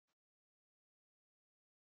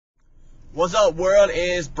What's up, world? It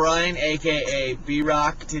is Brian, aka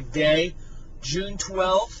B-Rock. Today, June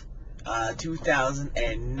 12th,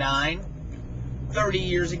 2009. 30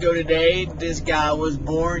 years ago today, this guy was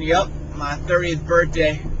born. Yup, my 30th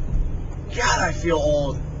birthday. God, I feel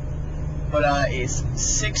old. But it's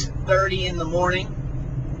 6:30 in the morning,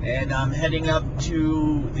 and I'm heading up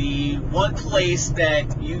to the one place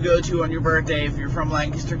that you go to on your birthday if you're from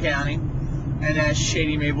Lancaster County, and that's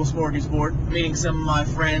Shady Maple Smorgasbord. Meeting some of my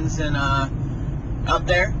friends and up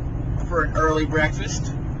there for an early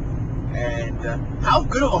breakfast. And how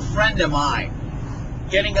good of a friend am I?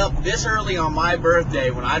 Getting up this early on my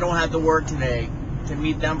birthday when I don't have to work today to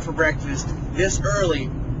meet them for breakfast this early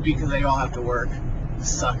because they all have to work.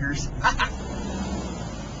 Suckers.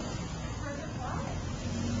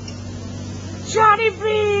 Johnny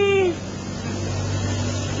B!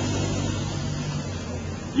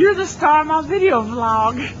 You're the star of my video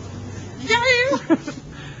vlog. Yeah!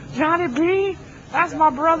 Johnny B, that's my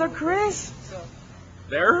brother Chris.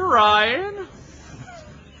 There's Ryan,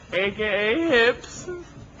 aka Hips,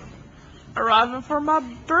 arriving for my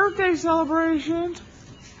birthday celebration.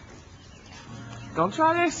 Don't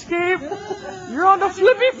try to escape. You're on the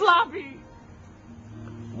flippy floppy.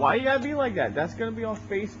 Why you gotta be like that? That's gonna be on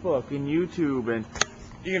Facebook and YouTube, and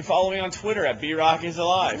you can follow me on Twitter at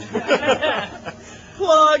BRockIsAlive.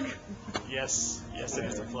 Plug. Yes, it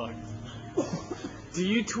is a plug. Do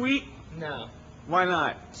you tweet? No. Why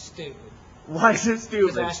not? Stupid. Why is it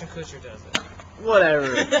stupid? Because Ashton Kutcher does it.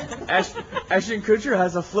 Whatever. Ashton Kutcher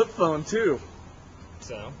has a flip phone too.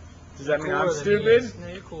 So? Does that mean Cooler I'm than stupid? he is. No,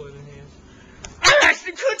 you're cooler than he is. I'm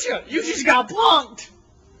Ashton Kutcher! You just got punked!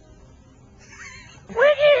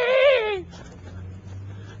 Wiggy!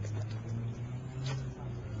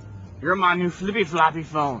 You're my new flippy floppy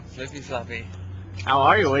phone. Flippy floppy. How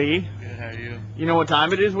are you, Wiggy? Good, how are you? You know what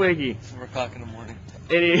time it is, Wiggy? It's 4 o'clock in the morning.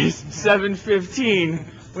 It is 7:15,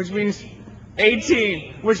 which means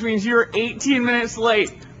 18, which means you're 18 minutes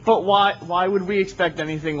late. But why would we expect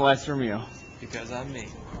anything less from you? Because I'm me.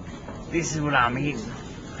 This is what I'm eating.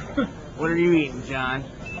 What are you eating, John?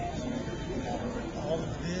 All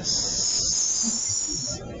of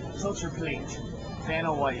this. Tilt your plate.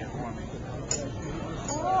 Vanna White for me.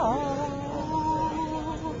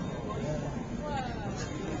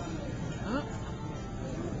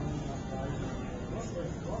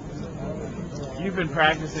 You've been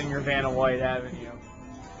practicing your Vanna White, haven't you?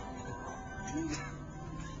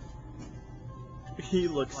 He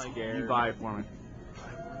looks scared. You buy it for me.